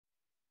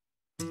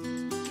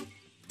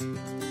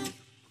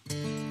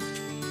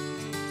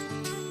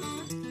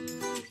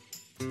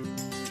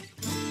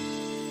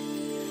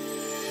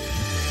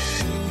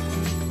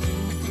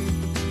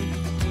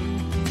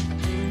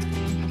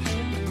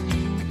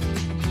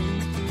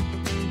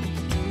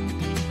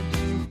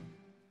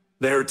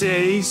There are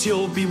days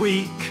you'll be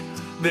weak,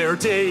 there are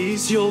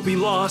days you'll be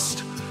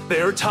lost.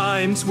 There are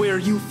times where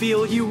you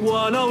feel you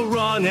wanna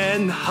run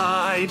and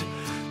hide.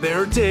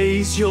 There are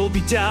days you'll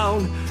be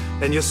down,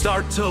 and you'll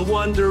start to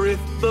wonder if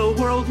the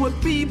world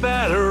would be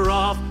better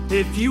off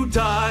if you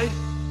died.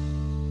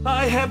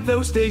 I have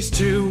those days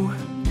too,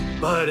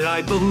 but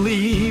I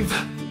believe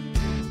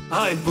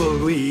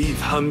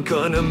I'm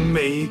gonna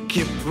make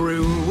it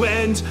through.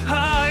 And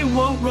I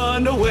won't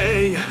run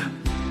away,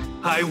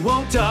 I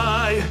won't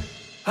die.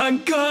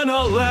 I'm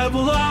gonna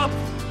level up,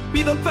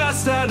 be the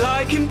best that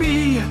I can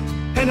be.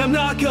 And I'm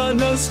not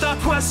gonna stop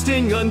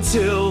questing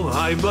until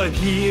I'm a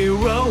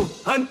hero.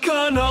 I'm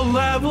gonna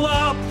level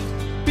up,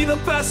 be the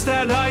best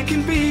that I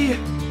can be.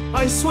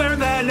 I swear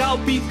that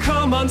I'll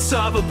become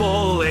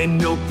unstoppable,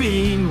 and you'll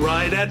beam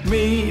right at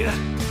me.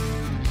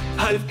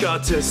 I've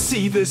got to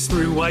see this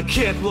through, I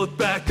can't look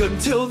back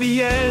until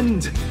the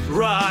end.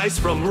 Rise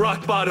from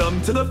rock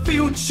bottom to the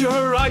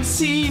future I've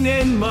seen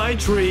in my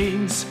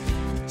dreams.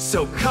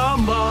 So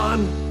come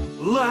on,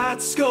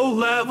 let's go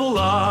level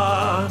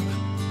up.